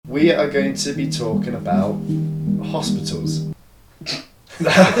We are going to be talking about hospitals.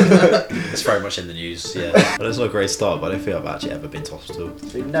 It's very much in the news, yeah. But it's not a great start, but I don't feel I've actually ever been to hospital.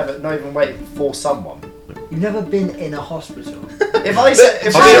 We've never, not even waited for someone. You've never been in a hospital? If I said,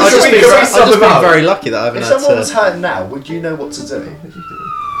 if I've just someone been very lucky that I haven't had to... was hurt now, would you know what to do?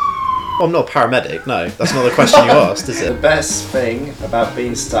 Well, I'm not a paramedic, no. That's not the question you asked, is The it? best thing about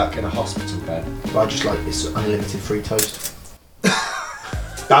being stuck in a hospital bed. I just like this unlimited free toast.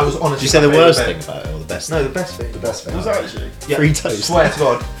 That was honestly. Did you say the my worst favourite thing about it, or the best No, thing? the best thing. The best thing. Was that actually? Yeah. Free toast. Swear to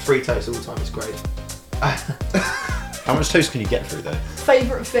God, free toast all the time is great. How much toast can you get through, though?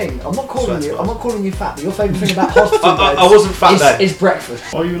 Favourite thing? I'm not calling Swear to you. God. I'm not calling you fat. But your favourite thing about hospital beds I wasn't fat then. is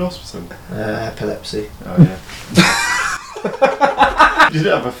breakfast. Are you in hospital? Epilepsy. Oh yeah. You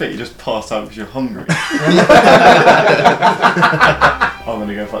didn't have a fit, you just passed out because you're hungry. I'm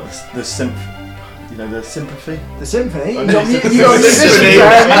gonna go for like the the sympathy. The symphony. I You know got it's you got a musician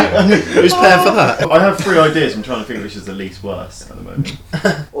there. Who's paying for that? I have 3 ideas. I'm trying to think which is the least worst at the moment.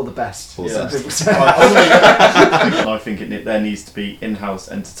 Or the best. Or Some the people say. I think there needs to be in-house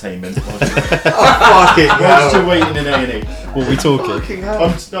entertainment. Fucking Whilst you're waiting in A&E. What are we talking?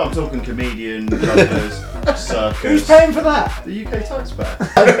 I'm talking comedian, drummers, circus. Who's paying for that? The UK taxpayer.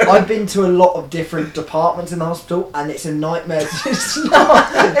 I've been to a lot of different departments in the hospital, and it's a nightmare. It's not.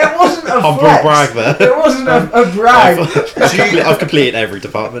 It wasn't a Humble flex. brag there. It wasn't a brag. I've completed every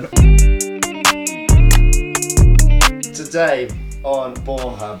department. Today on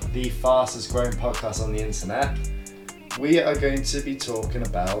BourneHub, the fastest growing podcast on the internet, we are going to be talking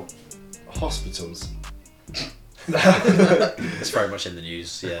about hospitals. It's very much in the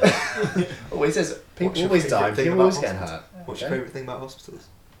news, yeah. Always is. People What's your always favourite die. thing People about always getting hurt. hospitals? What's your Okay? favourite thing about hospitals?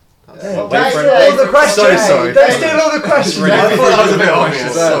 Well, Don't for steal an all the age- questions. So sorry. Don't steal all the questions. Really- I thought that was a bit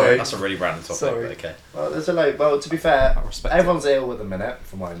obvious. Sorry. That's a really random topic, Sorry. but okay. Well, there's a load. Well, to be fair, I respect everyone's ill at the minute,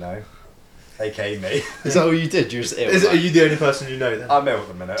 from what I know. AKA me. Is that all you did? You were just ill? Are you the only person you know then? I'm ill at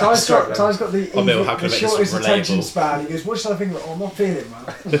the minute. Ty's got the, Oh, Bill, how can I the make this shortest attention relatable? span. He goes, what should I think about? Oh, I'm not feeling well.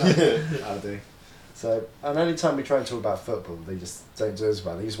 I do. So, and any time we try and talk about football, they just don't do as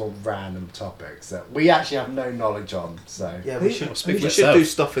well. They just want random topics that we actually have no knowledge on. So, Yeah, Who- we should. Well, speak for We should yourself. do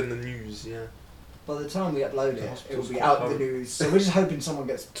stuff in the news. Yeah. By the time we upload it, it will hospital's be quite out in the horrible. news. So we're just hoping someone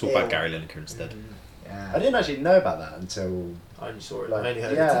gets Talk ill. about Gary Lineker instead. Yeah. I didn't actually know about that until. I only saw it. Like, I only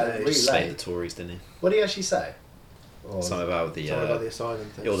heard yeah, it today. really Just slate late. the Tories, didn't he? What did he actually say? Or, Something about the, Something about the asylum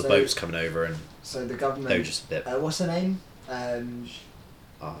thing. all the So- boats coming over and So the they were government. just a bit... What's her name?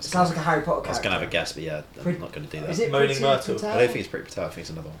 Oh, It sounds like a Harry Potter I was character. going to have a guess, but yeah, I'm Pretty- not going to do that. Is it Moaning Priti Myrtle? Patel? I don't think it's pretty Patel, I think it's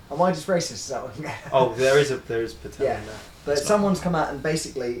another one. Am I just racist? Is that one? Oh, there is Patel Yeah. in there. But It's not. someone's come out and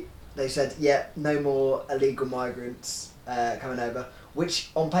basically they said, yeah, no more illegal migrants coming over. Which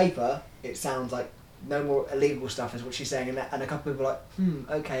on paper it sounds like no more illegal stuff is what she's saying, and a couple of people are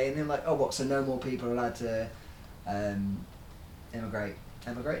like, okay, and then like, oh, what? So no more people are allowed to emigrate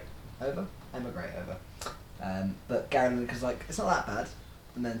over. But Gary Lineker's like, it's not that bad,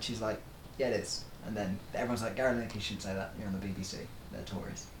 and then she's like, yeah, it is, and then everyone's like, Gary Lineker, you shouldn't say that. You're on the BBC. They're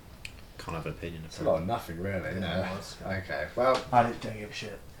Tories. Can't have an opinion. it's a lot of nothing, really. Yeah, No. it was. Okay, well, I don't give a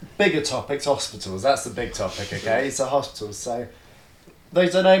shit. bigger topics, hospitals. That's the big topic, okay? So hospitals. So,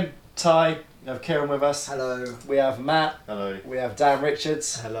 those I know, Ty, we have Kieran with us. Hello. We have Matt. Hello. We have Dan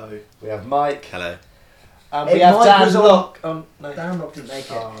Richards. Hello. We have Mike. Hello. And Hey, we have Mike Dan was on- Lock. No. Dan Rock didn't make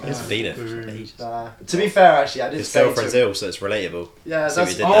it. Oh, He hasn't been it for Boo. ages. To be fair, actually, I did His say girlfriend's to ill, so it's relatable. Yeah, So we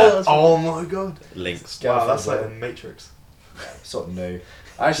that's did that's Oh my god. Links. Wow, that's Girlfriend's like ill. the Matrix. Sort of new.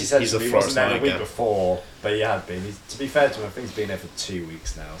 I actually said He's to a him he wasn't Forrest there the week Nightingale. before, but he had been. To be fair to him, I think he's been there for 2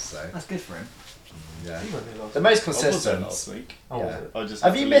 weeks now, so That's good for him. yeah. You went there last The week. most I was there consistent. last week. Oh, Yeah. was it? I just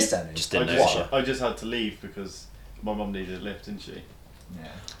Have had you to missed leave. any? Just I didn't just, notice I just had to leave because my mum needed a lift, didn't she? Yeah.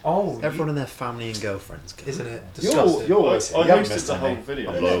 Oh, Everyone and their family and girlfriends. isn't it You're disgusting? always I here. You haven't hosted missed the any. whole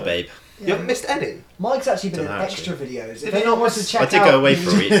video. I'm loyal, babe. You haven't missed any. Mike's actually been in Dunno, extra videos. If Did he anyone not wants to miss- check I did out go away for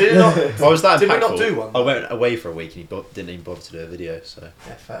a week. Did it not? I was that impactful. Did we not do one? I went away for a week and he didn't even bother to do a video, so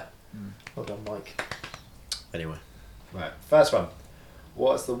Yeah, fair. Well done, Mike. anyway. Right, first one.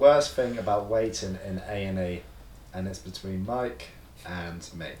 What's the worst thing about waiting in A&E? And it's between Mike and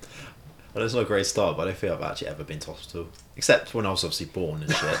me. Well, it's not a great start, but I don't feel I've actually ever been to hospital. Except when I was obviously born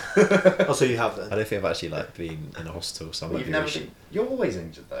and shit. Oh, so you have I then? don't think I've actually like been in a hospital, so I But might you've be never really been. You're always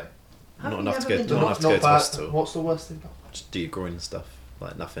injured though. Have not you enough to never go. been to Not enough to go to hospital. What's the worst thing about Just do your groin and stuff,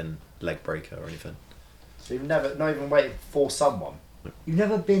 like nothing leg breaker or anything. So you've never, not even waited for someone. You've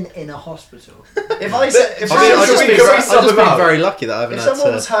never been in a hospital. If I said, if I mean, someone I've just was- been very lucky that I haven't if had someone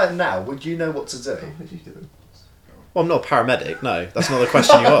to. was hurt now, would you know what to do? Oh, Well, I'm not a paramedic. No, that's not the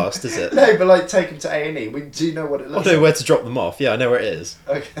question you asked, is it? No, but like take them to A&E. We do know what it I looks know like. where to drop them off. Yeah, I know where it is.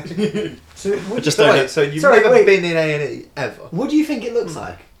 Okay. So, I what, just do don't you, know. So you've Sorry, never wait. been in A&E ever? what do you think it looks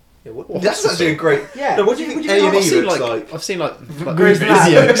like? Yeah, what, Well, that's hospital. actually a great. Yeah. No, what do you think What do you A&E I've seen looks like, like? I've seen like Grey's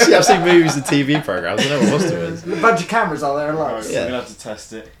Anatomy. videos. Yeah, I've seen movies and TV programs. I know what hospital is. A bunch of cameras are there and Right, lights. Yeah. we're gonna have to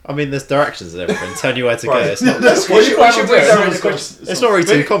test it. I mean, there's directions and everything telling you where to go. Right. It's not. What should we do? Someone's got- It's not really too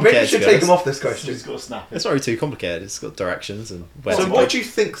Maybe we complicated. should to be take them honest. off this question. She's got to snap it. It's not really too complicated. It's got directions and where So to what go. do you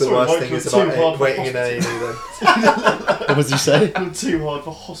think the Sorry, worst Mike, thing you're is too about hard for waiting in A&E then? What did you say? You're too hard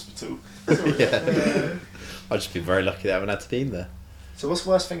for hospital. Sorry. Yeah. I've just been very lucky that I haven't had to be in there. So what's the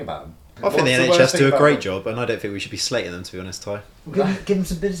worst thing about them? I think the What's worst NHS thing do a about great them? job, and I don't think we should be slating them, to be honest, Ty. Give them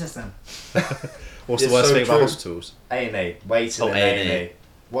some business then. What's It's the worst so thing about true. hospitals? A&E. Waiting Oh, in A&E. A&E.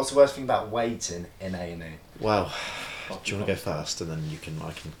 What's the worst thing about waiting in A&E? Well, do you want to go first, and then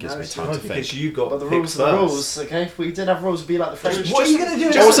I can give No, me it's time No, to because think. you got Well, the picked rules are the first. rules, okay? If we did have rules, it'd be like the French. What are you going to do? I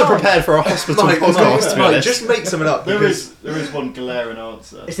next wasn't time? prepared for a hospital Mike, podcast, to be Mike, honest. just make something up. There Because, is one glaring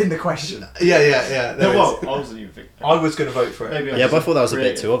answer. It's in the question. yeah. No, there well, is. I wasn't even thinking. I was going to vote for it. Maybe Yeah, but I thought that was a bit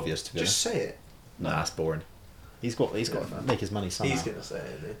creative. too obvious, to be Just honest. say it. No, that's boring. He's got to make his money somehow. He's going to say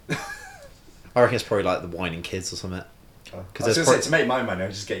it. Isn't I reckon it's probably like the whining kids or something. I was there's going to pro- say, to make my money, I'll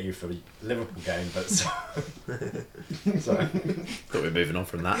just get you for the Liverpool game, but... Sorry. Thought we were moving on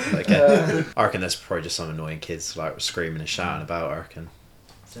from that. But okay. I reckon there's probably just some annoying kids like screaming and shouting about. I reckon.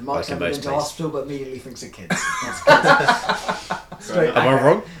 So Mike's Like in never been most to places. hospital but immediately thinks of kids. That's good. Straight Am I back.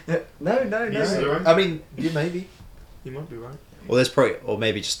 wrong? No. Yes, you're right. I mean, maybe. You might be right. Or there's probably, or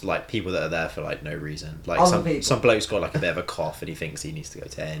maybe just like people that are there for like no reason. Like Other people. some bloke's got like a bit of a cough and he thinks he needs to go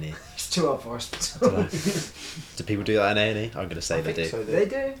to A&E. It's too old for hospital. Do people do that in A&E? I'm gonna say I they think do. so, They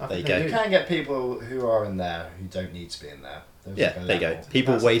do. I There think you they go. You do. can get people who are in there who don't need to be in there. Those Yeah, that there you go. level.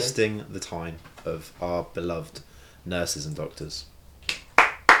 People That's the thing. wasting the time of our beloved nurses and doctors.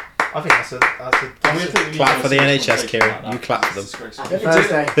 I think that's a Clap for the NHS, Kieran. You clap for them.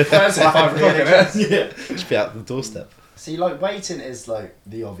 Thursday. Thursday, 5 o'clock, innit? Yeah. Just be out the doorstep. See, like, waiting is, like,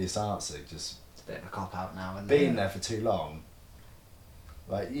 the obvious answer. Just It's a bit of a cop out now. And being there for too long.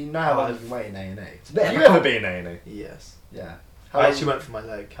 Like, you know how long you've been waiting in A&E. a bit Have of you a ever cop- been in A&E? Yes. Yeah. I actually went for my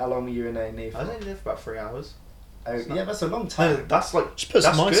leg. How long were you in A&E for? I was only there for about 3 hours. Oh, yeah, that's a long No, time. that's like. Just put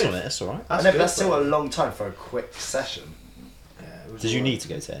some that's ice good. on it. It's all right. I That's know, but good, that's still though. a long time for a quick session. Yeah, it was Did you alright. need to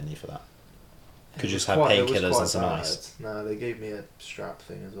go to A&E for that? Could It you was just have quite- it was painkillers quite and some bad. ice? No, they gave me a strap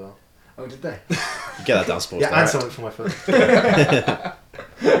thing as well. Oh, did they? You get that down sports. Yeah, and Direct. something for my foot.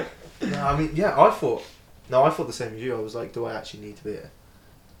 No, I mean, yeah, I thought the same as you. I was like, do I actually need to be here?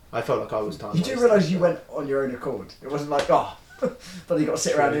 I felt like I was time. You do realise you went on your own accord. It wasn't like, oh, but you got to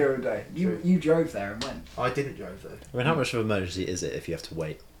sit around True. here all day. True. You drove there and went. I didn't drive though. I mean, how much of an emergency is it if you have to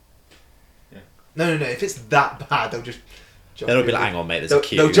wait? No. If it's that bad, they'll just. Jump Then it'll be you like, in hang on, mate. There's They'll- a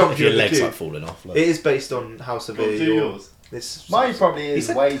queue. they'll jump If you your in the legs queue. like falling off. Like, It is based on how Go severe on, do your. yours. This. Mine probably He is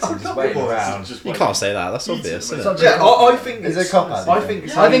said- waiting, Oh, just no, waiting it was. around. Just you wait. can't say that. That's You obvious, too. isn't it? Yeah, I think Is it's. it a cop-out? I think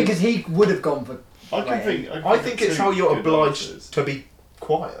it's. I think because he would have gone for. I think it's how you're obliged to be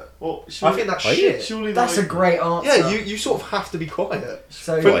quiet. Well, I think that's Are you? shit. Surely That's a great answer. Yeah, you sort of have to be quiet.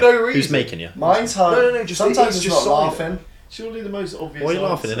 So For Why? no reason. Who's making you? Mine's hard. No, just- Sometimes it's it's just not silent. laughing. Surely the most obvious. Why are you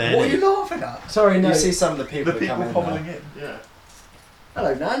laughing in answer- A&E? What are you laughing at? sorry, no. You see some of the people The that come people in hobbling there. in. Yeah.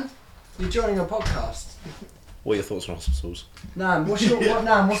 Hello, Nan. You're joining a podcast. What are your thoughts on hospitals? Nan, what's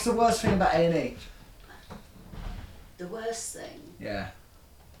the worst thing about A&E? The worst thing, Yeah.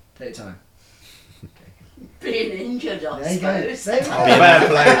 Take your time. being injured, I There you go. suppose. There you go. Fair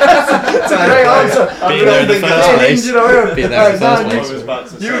play. That's a great answer. Being there in the first Being place. injured or ill. Being there in the Right, first Nan, place. I was about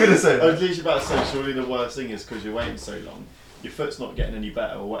to You were gonna say that. I was literally about to say, surely the worst thing is because you're waiting so long, your foot's not getting any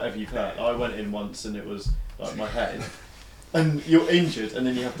better or whatever you've hurt. I went in once and it was like my head. And you're injured and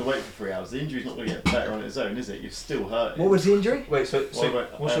then you have to wait for 3 hours. The injury's not going to get better on its own, is it? You're still hurting. What was the injury? Wait, so Wait,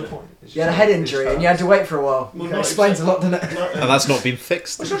 what's your uh, point? It's You had a just- head it's injury fast. and you had to wait for a while. Well, That no, explains a lot, doesn't it? No, And that's not been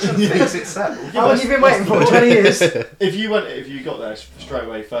fixed. It's not going to fix itself. How long have you been waiting for? 20 years? If you got there straight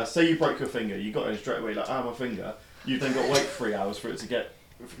away first, say you broke your finger, you got in straight away like, my finger. You've then got to wait 3 hours for it to get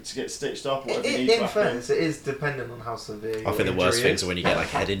stitched up or whatever you need to In happen. fairness, it is dependent on how severe. I think the worst things are when you get like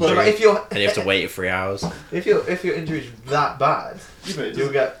head But injury like, if you're and you have to wait 3 hours. if your injury is that bad, Yeah, but it you'll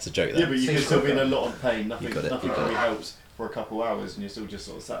doesn't- get. It's a joke. Yeah, There. but you Seems can still be in a quicker. lot of pain. Nothing got it, nothing you got really it. helps for a couple of hours and you're still just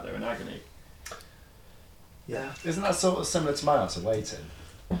sort of sat there in agony. Yeah, Isn't that sort of similar to my answer, waiting?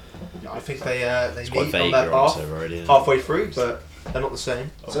 I think they It's quite meet on vague. their Your path answer already. isn't it? halfway through, but they're not the same.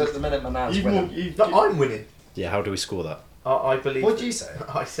 So at the minute, my nan's You've winning. more, you've, No, I'm winning. Yeah. How do we score that? I believe. What did you say?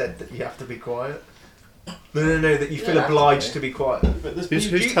 I said that you have to be quiet. No, that you feel Yeah, obliged okay. to be quiet. But there's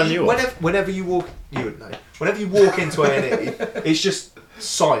Who's telling you off? Whenever you walk, you would know. Whenever you walk into A&E, it's just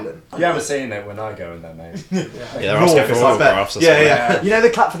silent. You haven't seen it when I go in there, mate. Yeah, they're Raw, asking for it's like that. autographs or Yeah, something. yeah. You know the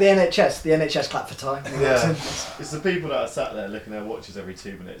clap for the NHS? The NHS clap for time. Yeah. It's the people that are sat there looking at their watches every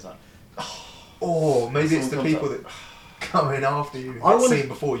 2 minutes, like, Or maybe it's the Someone people that come in after you, I get wanna- seen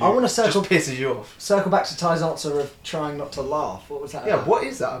before you. I wanna circle- Just pisses you off. Circle back to Ty's answer of trying not to laugh. What was that Yeah, about? what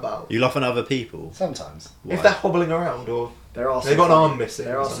is that about? You laugh at other people. Sometimes. Why? If they're hobbling around or There are they've some got an funny- arm missing.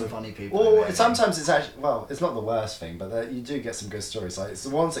 There or are some something. funny people. Or in there. sometimes it's actually, well, it's not the worst thing, but you do get some good stories. Like, it's the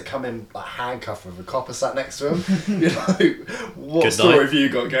ones that come in like handcuffed with a copper sat next to them. You're like, what Good story night. have you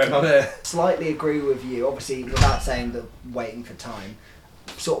got going on here? Slightly agree with you. Obviously, without saying the waiting for time,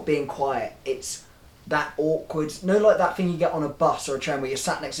 sort of being quiet. It's that awkward. No, like that thing you get on a bus or a train where you're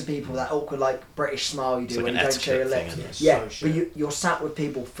sat next to people. That awkward, like British smile you It's do like when an you don't show your etiquette legs. thing, isn't it? Yeah, So but shit. you're sat with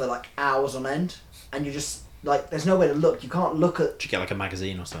people for like hours on end, and you just like there's nowhere to look. You can't look at. Do you get like a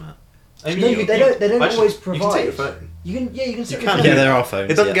magazine or something? I No, they don't. They don't Actually, always You provide. can take your phone. You can. Yeah, you can. sit can. with Yeah, your there are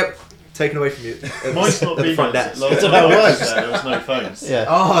phones. It doesn't yeah. get taken away from you. mine's not at the being front there. desk. Last That's time how it I was works. there was no phones. Yeah.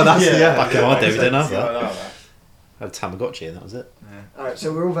 Oh, that's Yeah. Back in my day, we didn't have Yeah, I that. know that. I had Tamagotchi and that was it. All right,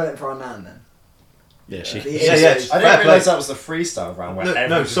 so we're all voting for our nan then. Yeah, she. The- Yeah, Yeah, yeah. I fair didn't play. realise that was the freestyle round where No,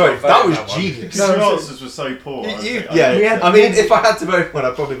 everyone just sorry, got that voted was on one. genius. Because No, your so- answers were so poor. I was You, like, yeah, We had- I mean, if I had to vote one,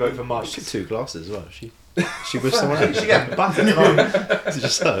 I'd probably vote for She Mike. took 2 glasses as well. She was someone else. She get battered home. You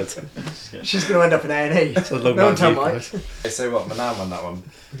just heard. She's going to end up in A&E. It's a long No one night tell for you Mike. guys. Okay, so what, Manan won that one.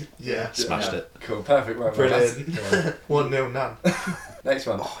 Yeah, Smashed Yeah. it. Cool, perfect. Right, well, brilliant. that's- 1-0 Nan. Next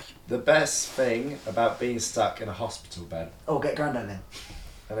one. The best thing about being stuck in a hospital bed. Oh, get Grandad in.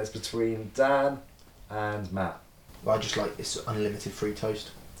 And it's between Dan and Matt. I just like it's unlimited free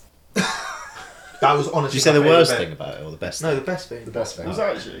toast. That was honestly. Did you say my the worst favourite thing about it or the best bit. No, thing? the best thing. The best thing. Was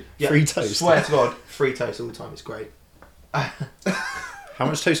that actually? Yeah, Free toast. Swear to God, free toast all the time. It's great. How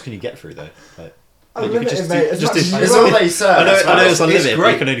much toast can you get through though? Like, Oh, you could limited, just mate. do- As just much do- as you It's want. all they serve. I know as well. it's It's unlimited, but you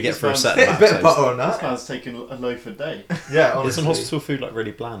great. can only get This through a man's- certain Bit, amount bit of of toast. butter on This that. man's taking a loaf a day. Yeah, honestly. Isn't hospital food like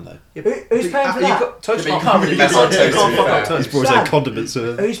really bland though? Who's paying for You that? got toast Yeah, but you can't really mess you up can't toast, to be fuck up fair. toast. He's brought his Sam. own condiments with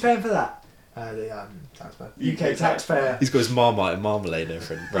him. Who's paying for that? The taxpayer. UK taxpayer. He's got his Marmite and marmalade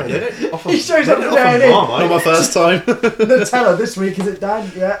over and No, they don't offer. He shows they up don't for offer A&E. Marmite. Not my first time. Nutella this week, is it,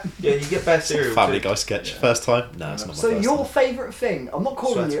 Dan? Yeah. Yeah, you get best cereal. Family too. Guy sketch. First time? No, it's not my So first your time. favourite thing? I'm not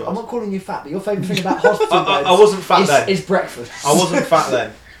Swear calling to you. God. I'm not calling you fat, but your favourite thing about hospital beds. I wasn't fat then. Is breakfast. I wasn't fat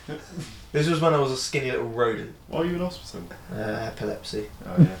then. This was when I was a skinny little rodent. Why are you in hospital? Epilepsy.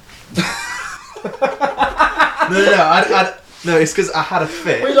 Oh yeah. No, it's because I had a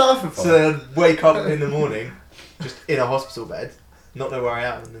fit. What are you laughing for? So then I'd wake up in the morning, just in a hospital bed, not know where I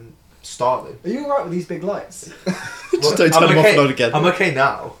am, and then starving. Are you alright with these big lights? Just don't turn them off and on again. I'm okay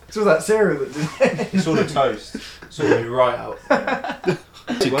now. It's all that cereal that did. Sort of toast. Sorted me right out.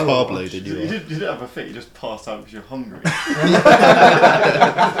 Too well, carb well, loaded You you are. didn't have a fit. You just passed out because you're hungry.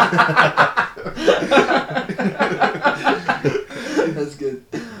 That's good.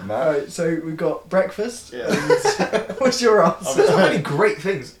 Matt? Alright, so we've got breakfast. Yeah. What's your answer? There's not many great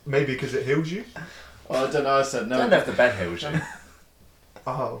things. Maybe because it heals you. Well, I don't know. I said no. Don't know if the bed heals you.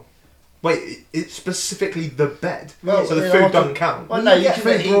 Oh. Wait, it's specifically the bed. Well, so the yeah, food well, doesn't count. Well, You no, you get can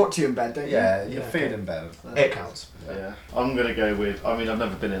food eat- brought to you in bed, don't you? Yeah, your Yeah, food okay. in bed. It counts. Yeah, I'm gonna go with. I mean, I've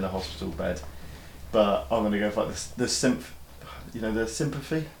never been in a hospital bed, but I'm gonna go for like the you know, the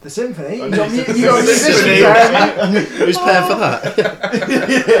sympathy. The symphony. You I got knew you said you got a the musician symphony. there. Who's paying for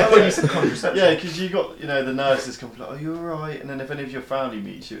that? Yeah, because you got, you know, the nurses come like, "Oh, you're all right," and then if any of your family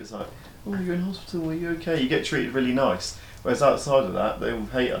meets you, it's like, "Oh, you're in hospital. Are you okay?" You get treated really nice. Whereas outside of that, they all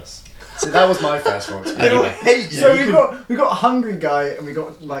hate us. See, that was my first thought. Anyway, hate So we've got a hungry guy and we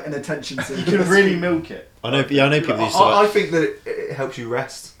got like an attention You seeker. can really milk it. I know people used to I like. think that it helps you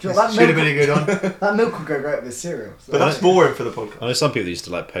rest. Do you know that Should have milk- been a good one. That milk will go great with this cereal. So But that's boring for the podcast. I know some people used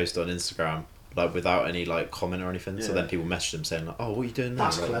to like post on Instagram like without any like comment or anything. So Yeah. then people message them saying like, "Oh, what are you doing now?"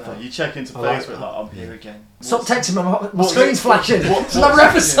 That's Like, clever. You check into I like Facebook like, "I'm here again." Stop What's- texting me. My what's- screen's flashing. It's what's- another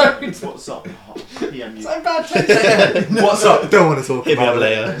episode. What's up? Oh, PM you. So bad texting. What's up? Don't want to talk Hit me up about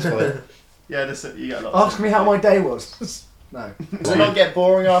later. it. It's fine. Yeah, you get a lot. Ask me how my day was. No. Does it not get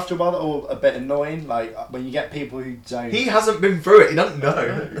boring after a while or a bit annoying? Like when you get people who don't. He hasn't been through it. He doesn't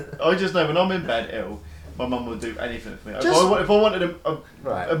know. I just know when I'm in bed ill, my mum will do anything for me. If Just- I wanted a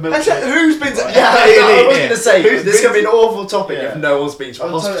Right. milkshake, Who's been to Right. Yeah, I was going to say, Who's this is going to be an been awful topic Yeah. if no one's been to a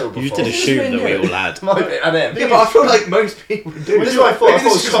I'll tell hospital you- You before. did assume that we all had. Might be, and then. Yeah, but I feel like most people do. Well, this is what I thought. I Maybe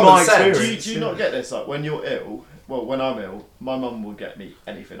thought this it was is common my sense. experience. do you not get this? Like when you're ill, well, when I'm ill, my mum will get me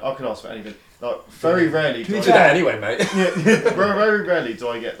anything. I can ask for anything. Like very rarely do You I do that anyway, mate. very rarely do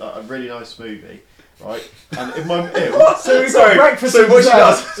I get like a really nice smoothie. right? And if I'm ill, So we've got breakfast So and what she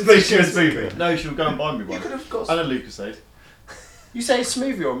dessert. does? Makes you a smoothie. no, she'll go and buy me one. could have got. And a Lucasade. You say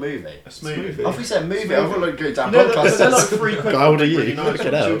smoothie or movie? A smoothie. I thought you said movie. I thought like go down You know, they're like podcasts. £3. How old are you? Really nice Look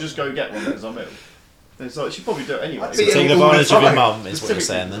it ones. She'll out. just go get one because I'm ill. And it's like she'll probably do it anyway. I'd So be taking Yeah, all the advantage of your time. mum is what you're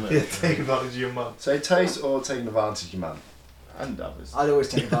saying then. Specifically Yeah, take advantage of your mum. So toast or taking advantage of your mum? and others. I'd always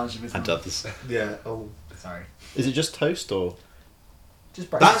take advantage of his And mum. others. Yeah. Oh. Sorry. Is it just toast or? Just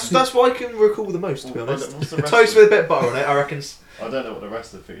breakfast. That's what I can recall the most, to be Well, honest. what's the rest Toast of- with a bit of butter on it, I reckon. I don't know what the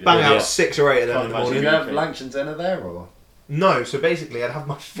rest of the food is. Bang Yeah. out 6 or 8 of them Can't in the imagine. Do you morning. have lunch and dinner there or? No, so basically I'd have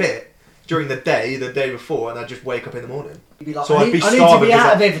my fit during the day before, and I'd just wake up in the morning. You'd be like, So I I'd need, be I need to starving be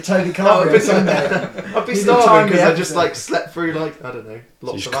out of because here for Toby I'd Carver be, on Sunday. I'd be Need to starving time because the I just episode. like slept through like, I don't know, So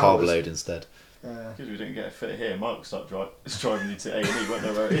lots just of carb hours. load instead. Because we didn't get a fit here, Mark will start driving you to A&E, won't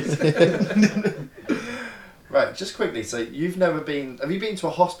know where it is. Right, just quickly. So you've never been? Have you been to a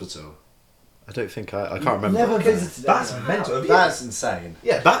hospital? I don't think I can't remember. Never visited That's anyone. mental. Have you? That's insane.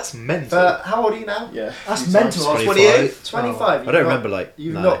 Yeah, that's mental. But how old are you now? Yeah. That's few mental. times. 25. 25. I You've don't not- remember like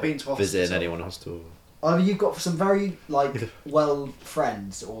You've no, not been to a hospital. visiting anyone in hospital. Either you've got some very like well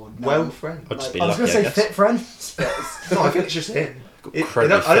friends or no. well, friend. I'd just Like, be I was lucky, gonna I say guess. fit friends. but it's- No, I think it's just him. Got I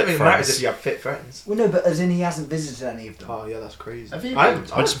incredibly don't think fit it matters friends. if you have fit friends. well, no, but as in he hasn't visited any of them. Oh yeah, that's crazy. Have you I been?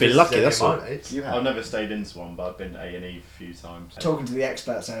 haven't- I'd just be visited lucky, any that's of my all. mates. You I've have. never stayed into one, but I've been A&E a few times. Talking to the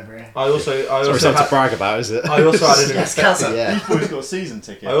experts over here. I also Sorry, had, something to brag about, is it? I also had an Yes, infected. Casa. Yeah. These boys got a season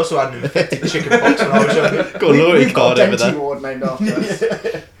ticket. I also had an infected chicken pox when I was younger. Got a loyalty We've card got a over Denti there. ward named after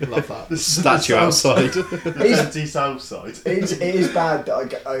us. Love that. The Statue south- outside. The Denti South side. It is bad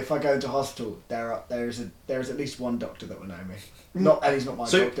that if I go into hospital, there is at least one doctor that will know me. Not, and he's not my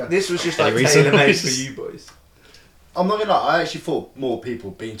So doctor. this was just Any like reason? tailor made for you boys. I'm not gonna lie. I actually thought more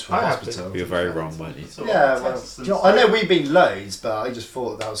people been to a I have hospital. been. You were very wrong, weren't you? Sort Yeah, of well, tests and do you know I know we've been loads, but I just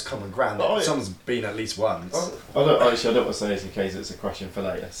thought that was common ground. Oh, yeah. Someone's been at least once. I don't want to say this in case it's a question for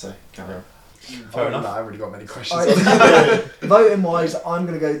later, so carry on. Fair enough. No, I haven't really got many questions. Voting wise, I'm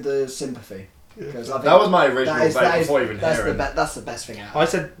gonna go the sympathy because I think That was my original that is- vote that is- before even that's hearing. that's the best thing out. I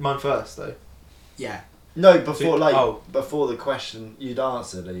said mine first though. Yeah. No, before So- like oh. before the question you'd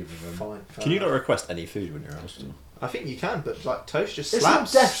answered either of them. Fine. fair Can you not enough. request any food when you're in hospital? I think you can, but like toast just It's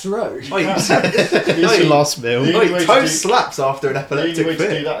slaps. not death's row. Oh, you It's your last meal. The only way to toast do- slaps after an The only epileptic way to do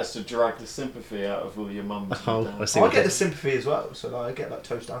fit. that is to drag the sympathy out of all your mums. Oh, and I dads. see I what get you the sympathy as well, so like, I get like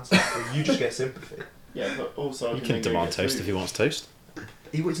toast and stuff. But you just get sympathy. Yeah, but also I You can can then go demand get toast food. if he wants toast.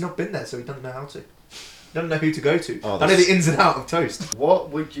 He's not been there, so he doesn't know how to. He doesn't know who to go to. Oh, I know that's- the ins and out of toast. What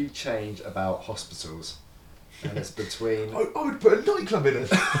would you change about hospitals? And it's between. I would put a nightclub in it.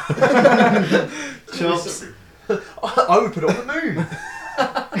 Chops. I would put it on the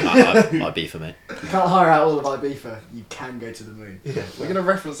moon. Might be for me. You can't hire out all of Ibiza. You can go to the moon. Yeah, We're gonna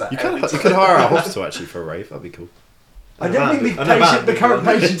reference that. You every could time. hire a hospital actually for a rave. That'd be cool. I don't think the current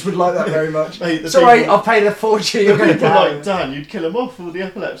patients would like that very much. Mate, the Sorry, people- I've paid a fortune. You're going People down. like Dan, you'd kill them off, all the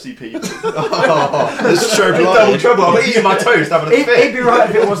epilepsy people. It's true. Double trouble. I'm eating my toast, having a He'd fit. be right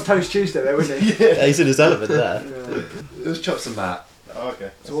if it was Toast Tuesday, though, wouldn't he? Yeah, he's in his element there. Yeah. It was Chops and Matt. Oh,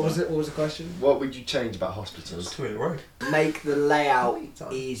 okay. So what was it? What was the question? What would you change about It's hospitals? 2 in a row. Make the layout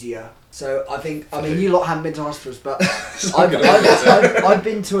easier. So I mean, you lot haven't been to hospitals, but not gonna be I've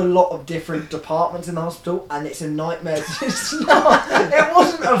been to a lot of different departments in the hospital, and it's a nightmare. It's not. It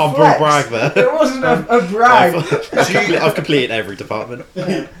wasn't a Humble flex. brag there. It wasn't a brag. I've completed every department.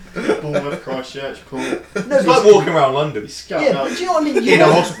 Bournemouth, Christchurch, Port. No, It's but like walking around London. Scout yeah, out. but do you know what I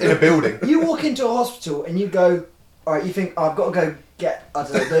mean? In a building. You walk into a hospital and you go, all right. You think I've got to go get go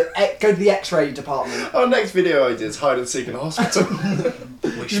to the X-ray department. Our next video idea is hide and seek in a hospital.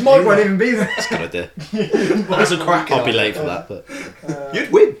 You might won't even be there. That's a good idea. That's a crack. I'll be late for that, but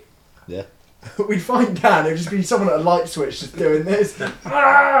You'd win. yeah. We'd find Dan. It'd just be someone at a light switch just doing this.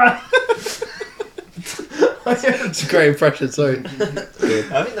 It's a great impression, sorry. I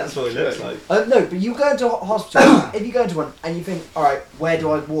think that's what it looks like. No, but you go into a hospital. If you go into one and you think, all right, where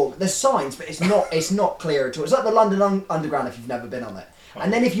do I walk? There's signs, but it's not clear at all. It's like the London Underground if you've never been on it.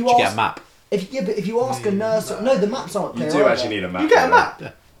 And then if you Did you get a ask, map? if you ask a nurse, no, the maps aren't You clear. do either. actually need a map. You get a map.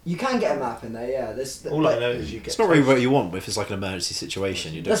 You can get a map in there, yeah. There's, All I know is you get. It's not really what you want if it's like an emergency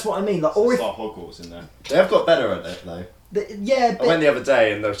situation. You do. That's what I mean. Like, Or or if it's like Hogwarts in there. They have got better at it though. yeah, I went but the other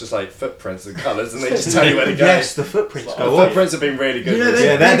day and there was just like footprints and colours and they just tell you where to go. Yes, the footprints The go off. footprints have been really good. You know, recently.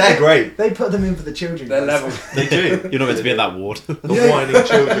 Yeah, they're great. they put them in for the children. They're guys. level. They do. You're not meant to be in that ward. The whining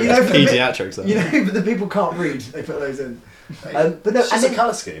children. You know, for the, Pediatrics. you know, but the people can't read. They put those in. But no, It's and just a then,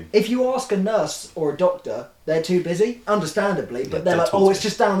 colour scheme. if you ask a nurse or a doctor, they're too busy, understandably, but Yeah, they're they're like, too oh, it's busy.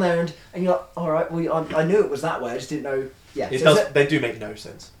 just down there, and you're like, all right, well, I knew it was that way, I just didn't know Yeah, It so does. They do make no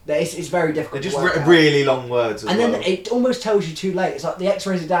sense. it's very They're difficult. just to work out. really long words. And then it almost tells you too late. It's like the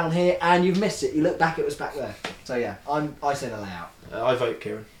X-rays are down here, and you've missed it. You look back, it was back there. So yeah, I say the layout. I vote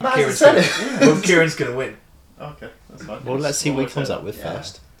Kieran. That's Kieran's the gonna, same. well, Kieran's gonna win. Okay, that's fine. Well, let's see what he I'll comes take up with Yeah.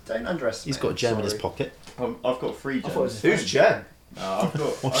 first. Don't underestimate. He's got a gem in his Sorry. pocket. I've got 3 I thought it was gems. his Who's Jen? I've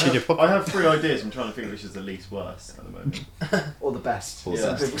got. What's in your pocket? I have 3 ideas. I'm trying to figure which is the least worst at the moment. Or the best. Or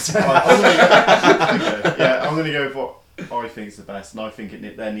Some the people say. I'm gonna go with what I think is the best, and I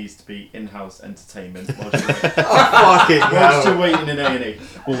think there needs to be in-house entertainment whilst Fucking you're hell. waiting in A&E.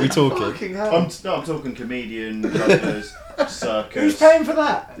 What are we talking? Fucking hell. I'm talking comedian, jugglers, circus. Who's paying for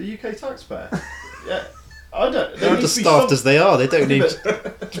that? The UK taxpayer. Yeah, I don't. They're understaffed as they are. They don't need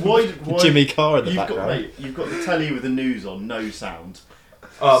Why Jimmy Carr in the you've got, background. mate, you've got the telly with the news on, no sound.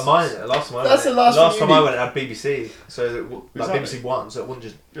 Last time I That's went, the last last thing time you I need. went, it had BBC, so that, like Exactly. BBC One, so it wouldn't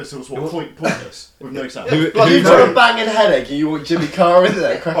just. Yeah, so it's It was- pointless with no sound. Who- Like, who- you've got a banging headache and you want Jimmy Carr in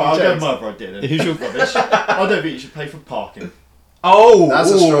there cracking I'll go jokes. with my other idea then. Who's your- Rubbish. I don't think you should pay for parking. Oh, That's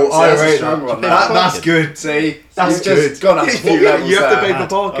a ooh, strong- I that's a rate strong that. one, That's that. good. See, That's you've good. just gone up a few levels You have to there. pay for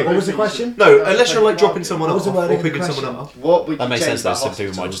parking. What was the question? No, unless you're like dropping someone What off was the or wording of the picking someone question? up. What would That you makes change sense though. about Some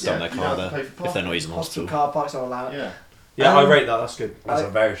people might just hospitals? dump their you car have to there pay for if they're not using Hospital hospital. car parks are allowed. Yeah. Yeah, I Um, rate that. That's good. That's a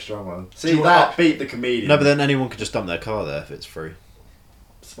very strong one. Do See, you that want- beat the comedian. No, but then anyone could just dump their car there if it's free.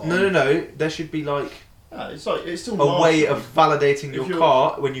 No. There should be like Yeah, it's still a way marginal. of validating If your you're-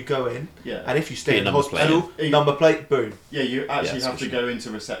 car when you go in, Yeah. and if you stay Be a in the number hospital, plate. number plate, boom. Yeah, you actually Yes, have for to sure. go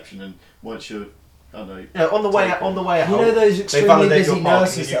into reception, and once you're, I don't know. Yeah, on the way out. You know those extremely validate busy your parking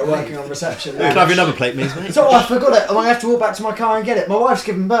nurses and that you are can working leave. on reception. Can I have your number plate, please, mate? So I forgot it. I might have to walk back to my car and get it. My wife's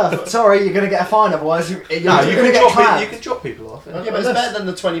giving birth. Sorry, you're going to get a fine. Otherwise, you're No, going you to can get drop clamped. you can drop people off. Yeah, but it's better than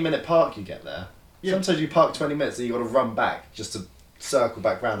the 20-minute park you get there. Sometimes you park 20 minutes and you got to run back just to circle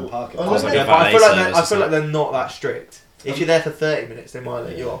back round and park it. Oh, It's like Yeah, a but I valet feel like service I or feel like they're not that strict. If you're there for 30 minutes, they might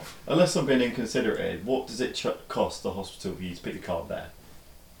let you off. Unless I'm being inconsiderate, what does it cost the hospital for you to pick the car there?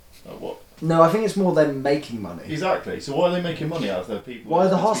 Like what? No, I think it's more them making money. Exactly. So why are they making money out of their people? Why are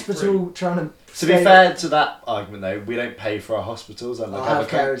the It's meant to be hospital trying to... To be fair to that argument though, we don't pay for our hospitals unlike Our other healthcare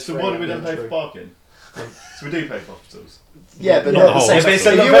countries. is free. free. So why do we then Yeah, pay true. for parking? So we do pay for hospitals. Yeah, but Not not the the whole same. hospital. So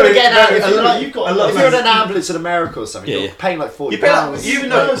It's you a want to very- get out, very- if a you're lot- like, you've got a lot if of you're in an things- ambulance in America or something, Yeah, you're yeah. paying like £40. You pay like, even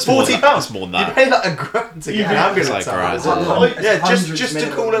though it's It's more £40. than- it's more than You that. pay like £1,000 to get Even- an ambulance It's like out. grand, It's isn't like it? Yeah, hundreds just to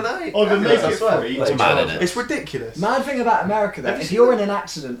minimum. call an aid. Either make That's it right. free It's or mad, charge innit? it. It's ridiculous. Mad thing about America though, Have you if seen you're in an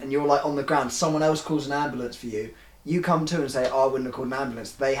accident and you're like on the ground, someone else calls an ambulance for you, you come to and say, oh, I wouldn't have called an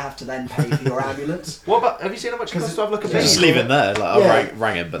ambulance. They have to then pay for your ambulance. What about? Have you seen how much it costs to have like a Yeah. baby? Just leave him there. Like Yeah. I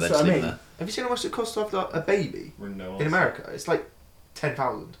rang him, but then That's just what I leave him mean. there. Have you seen how much it costs to have like, a baby Ring no in answer. America? It's like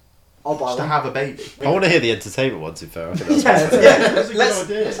 10,000 I'll buy just to one. have a baby. I want to hear the entertainment one. To be fair, I think that's Yeah, what- yeah. That's a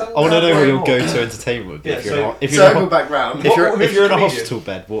good idea. I want to know what your go-to entertainment would be Yeah, if you're so- in a, if you're in Circle a, back round. if you're What- if you're in a who's the hospital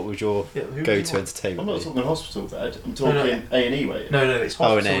bed. What would your Yeah, who would go-to you want? I'm entertainment not be? talking hospital bed. I'm No, no. talking A&E waiting. No, it's Oh,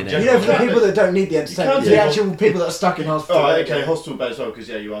 hospital. in in A&E. You general. know, for the people that don't need the entertainment, can't the do- actual people that are stuck in hospital. Alright, okay, hospital bed as well, because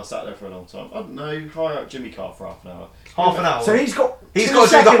you are sat there for a long time. I don't know, hire out Jimmy Carr for half an hour. Half an hour. So he's got He's 2 got to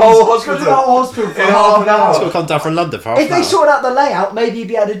do the seconds whole to do hospital. the whole hospital for In half an hour. So we'll come down from London for half If an they hour. sorted out the layout, maybe he'd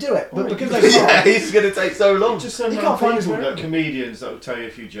be able to do it. But because they yeah, can't, he's going to take so long. Just send You around can't find his people, way like comedians that will tell you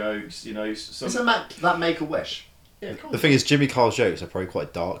a few jokes, you know. Some, Isn't that Make-A-Wish? yeah, come The on. thing is, Jimmy Carr's jokes are probably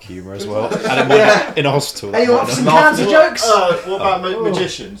quite dark humour as well, and it might, in a hospital. Hey, you that want might some not- cancer jokes? What about Oh.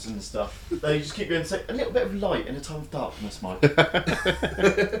 magicians and stuff? They just keep going to say a little bit of light in a time of darkness, Mike.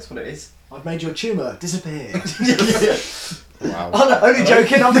 That's what it is. I've made your tumour disappear. Wow. I'm not only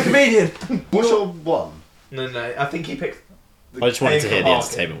joking, I'm the comedian. What's your one? No, I think he picked I just wanted to hear the Parking.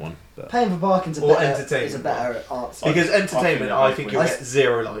 entertainment one. But Paying for parking's a Or better, entertainment. is a better answer. because I think entertainment. they're I both think you'll winners. get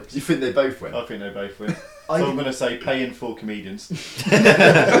 0 likes. You think they both win? I think they both win. I- So I'm going to say paying for comedians.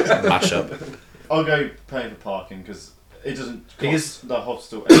 mash up. I'll go paying for parking because it doesn't cost Because- the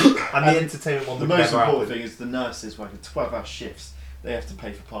hospital. And the entertainment one The would most never important happen. thing is the nurses working 12-hour shifts. They have to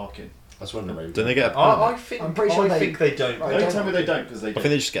pay for parking. That's one of the Don't they get a I permit? think. I'm pretty sure I they- think they don't. Right. Don't tell me they don't because they I do. think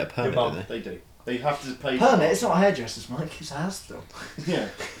they just get a permit, mum. don't they? They do. They have to pay. Permit, it's not a hairdresser's, Mike, it's a hospital. Yeah,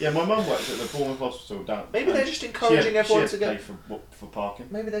 yeah. My mum works at the Bourne Hospital down. Maybe and they're just encouraging she everyone had to pay get. for parking.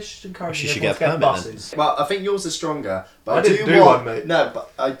 Maybe they're just encouraging She should everyone get a to get permit then. buses. Well, I think yours is stronger, but I I, didn't do do want one, mate. No,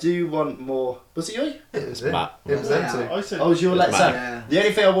 but I do want more. Was it you? It was Matt. It was Yeah. them two. I said. Oh, it was your It's layout. Matt. Yeah. The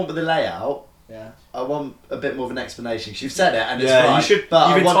only thing I want with the layout Yeah. I want a bit more of an explanation. 'Cause you've said it and it's Yeah, right. you should- But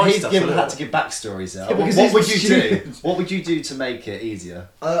you've I want enticed he's us a given little had to give backstories there. Yeah, because what he's would you do? stupid. What would you do to make it easier?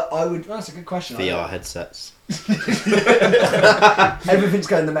 I would. That's a good question. VR headsets. Everything's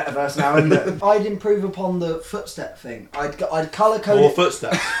going the metaverse now, isn't it? I'd improve upon the footstep thing. I'd colour code More it.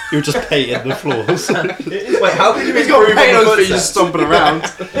 footsteps. You're just painting the floors. Wait, how could you He's got improve paint on on the his feet just footsteps? stomping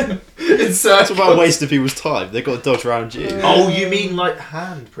around. It's That's about wasting people's time. They've got to dodge around you. Oh, you mean like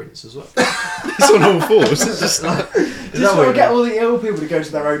handprints as well? It's on all fours. It's just like, Just want to get all the ill people to go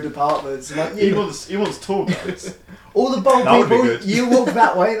to their own departments. Like He you, wants tour guides. all the bold That would be people, good. you walk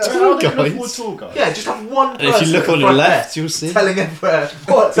that way. That's How are they guides. going to afford tour guides? Yeah, just have one and person. if you look at the on your front left, desk you'll see. telling everywhere.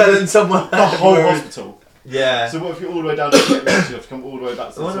 What? Telling someone The whole everywhere. hospital. Yeah. So what if you're all the way down to get ready, you have to come all the way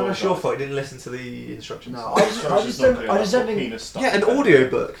back to I the wonder tour that's your guide? fault. You didn't listen to the instructions. No, I just don't think. Yeah, an audio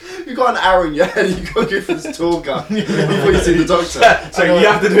book. You've got an arrow in your head, you've got to go for this tour guide before you see the doctor. So you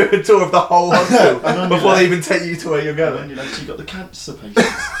have to do a tour of the whole hospital And on before your they left- even take you to where you're And then going. you know, you got the cancer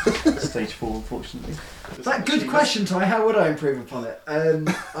patients. Stage 4, unfortunately. That good question, Ty. How would I improve upon it?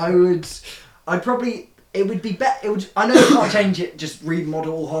 I'd probably. It would be better. It would. I know you can't change it. Just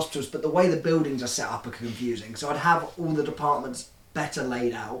remodel all hospitals, but the way the buildings are set up are confusing. So I'd have all the departments better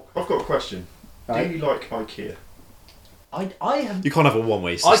laid out. I've got a question. Right. Do you like IKEA? I have. You can't have a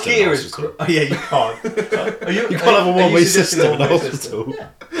one-way system. in IKEA a is. hospital. Oh, yeah, you can't. You can't have a one-way system in a hospital.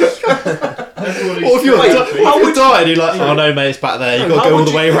 Everyone Or if you're, Wait, what if you're dying, you're like, oh no, mate, it's back there. You've got to How go all would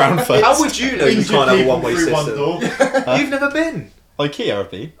the you- way around first. How would you know you injured can't have a people one-way through one system? door. You've never been. IKEA,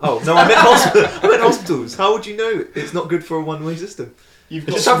 I've been. Oh no, I meant hospital. I meant hospitals. How would you know it's not good for a one-way system? You've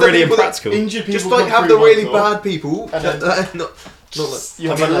It's got just have the really people that- impractical. injured people. Just like come have the through one really door, bad people. And then- Not like You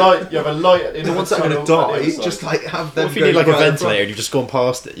have a light. You have a light in the ones that are going to die. Just like have What them. if you need like a go right at the ventilator and you've just gone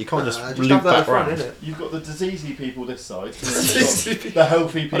past it? You can't just front? loop have that back at the front, round. innit? You've got the diseasy people this side. And then you've got the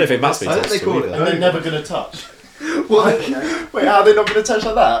healthy people. I don't think Matt's this been I side, think they call it and they're never going to touch. Wait, how are they not going to touch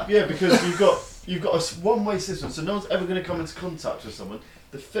like that? Yeah, because you've got a one-way system, so no one's ever going to come into contact with someone.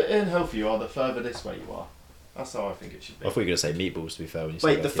 The fitter and healthier you are, the further this way you are. That's how I think it should be. I thought you were going to say meatballs, to be fair. When you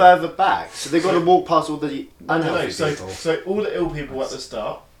Wait, said the IKEA. further back, so they've got to walk past all the No, unhealthy people. so all the ill people at the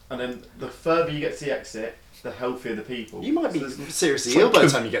start, and then the further you get to the exit, the healthier the people. You might be So there's- seriously ill by the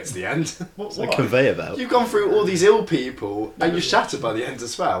time you get to the end. What? It's like why? a conveyor belt. You've gone through all these ill people and you're shattered by the end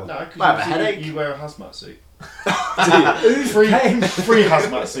as well. No, Might have a because headache. you wear a hazmat suit. Who's paying Free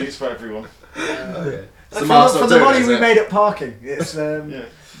hazmat suits for everyone. Okay. for the money we made. made at parking? It's Yeah.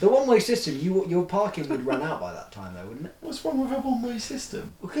 the one-way system. Your parking would run out by that time, though, wouldn't it? What's wrong with a one-way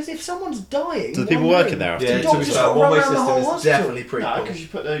system? Because if someone's dying, Do the people one working room- there have Yeah, to Don't to be just fair, run one-way around the system whole is hospital. definitely pretty No, cool. because you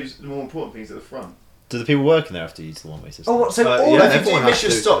put those the more important things at the front. Do the people working there have to use the one-way system? Oh, what? So Uh, all yeah, of If you everyone do miss has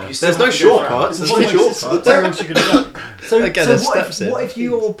your to, stop, yeah. you still There's no have to go around. shortcuts. There's no One-way shortcuts. system. Where else are you going to go? So, Again, so there's what steps if, in. what if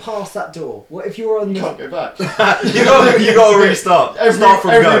you're past that door? What if you're on You the... can't go back. you got to restart. Start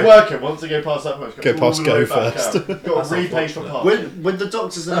from every go. worker, once they go past that point, Go past go first. Got to That's repay for unfortunate. park. Would the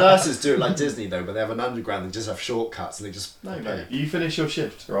doctors and nurses do it like Disney though, but they have an underground and just have shortcuts and they just No, mate. You finish your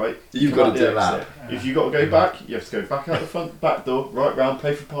shift, right? You've Come got out to the do that. exit. If you got to go back, you have to go back out the front back door, right round,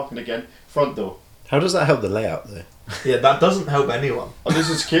 pay for parking again, front door. How does that help the layout, though? Yeah, that doesn't help anyone. Oh, this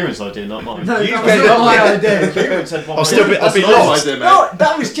is Kieran's idea, not mine. No, You that gave was not up, my yeah. idea. Kieran said one I'll way. still be- I'll be That's lost. my idea, mate. No,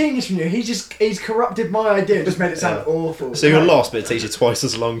 that was genius from you. He's corrupted my idea. Just made it sound awful. So you're lost, but it takes you twice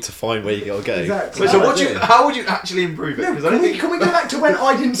as long to find where you got to go. Exactly. Wait, so Bad idea. how would you actually improve it? No, Because I can, don't we, think. can we go back to when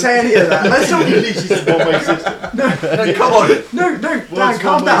I didn't say any of that? Let's talk. At least you said one-way system. No, come on. No, Dan, What's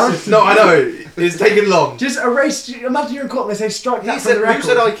calm one-way down. system? No, I know. It's taking long. Just erase. Imagine you're in court and they say strike that He from said, the record. who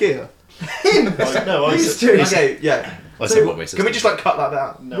said IKEA? Him. No, I These said two. Okay, yeah. I So said one-way system. Can we just like cut that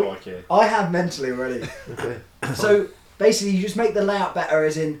down? no IKEA. I have mentally already. Okay. So basically, you just make the layout better,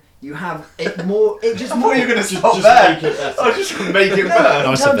 as in you have it more. It just I more. thought you were going to stop Just there. make it better. I was just going to make it No, better. in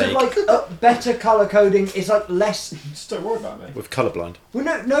Nice terms and of like better color coding, it's like less. Just don't worry about me. With colourblind. Well,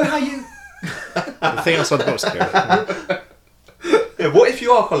 know how you. The thing outside the box, Kieran. Yeah, what if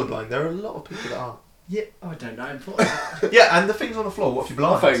you are colourblind? There are a lot of people that aren't. Yeah, I don't know. Important. Yeah, and the things on the floor, what if you're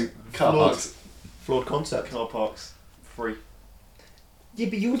I blind? phone car Flawed. parks. Flawed concept. Car parks, free. Yeah,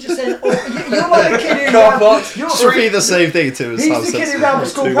 but you were just saying. Oh, you're like the kid who. Car parks. You're, Just repeat the same thing to us. he's the kid who ran for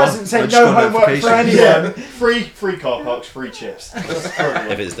school 2-1. president saying Register no homework for notification. anyone. Free car parks, free chips. That's for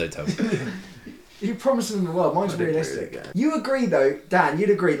everyone. If it's don't tell me. You promised them the world. Mine's I did agree realistic. with that. You agree though, Dan? You'd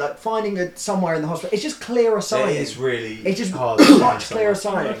agree. Like finding a somewhere in the hospital, it's just clearer signing. It is really It's just hard to find much clearer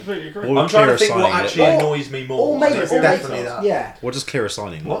someone. I signing. completely agree. Or I'm trying to clearer think what signing actually it. annoys me more. Or make And it- it's or make definitely it- that. Yeah. What does clearer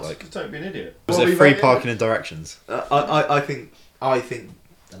signing What? look like? Just don't be an idiot. Was What there we free rated? parking and directions? I think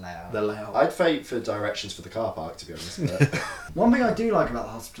The layout. The layout. I'd fate for directions for the car park, to be honest. But... One thing I do like about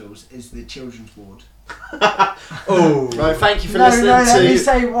the hospitals is the children's ward. Oh. Right, thank you for No, listening let me to.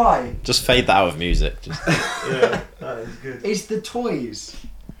 say why. Just fade that out with music. Just... Yeah, that is good. It's the toys.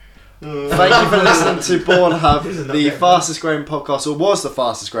 Thank you for listening to BourneHub, This is not the getting fastest growing podcast, or was the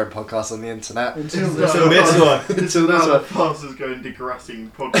fastest growing podcast on the internet. Until Until this one. Until this Now one. the fastest going digressing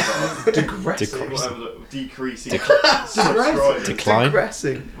podcast. Digressing. Whatever, decreasing. Digressing. subscribers. Decline.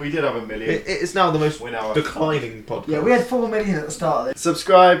 Digressing. We did have 1 million. It is now the most We're now at declining podcast. Yeah, we had 4 million at the start of this.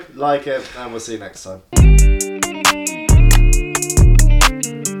 Subscribe, like it, and we'll see you next time.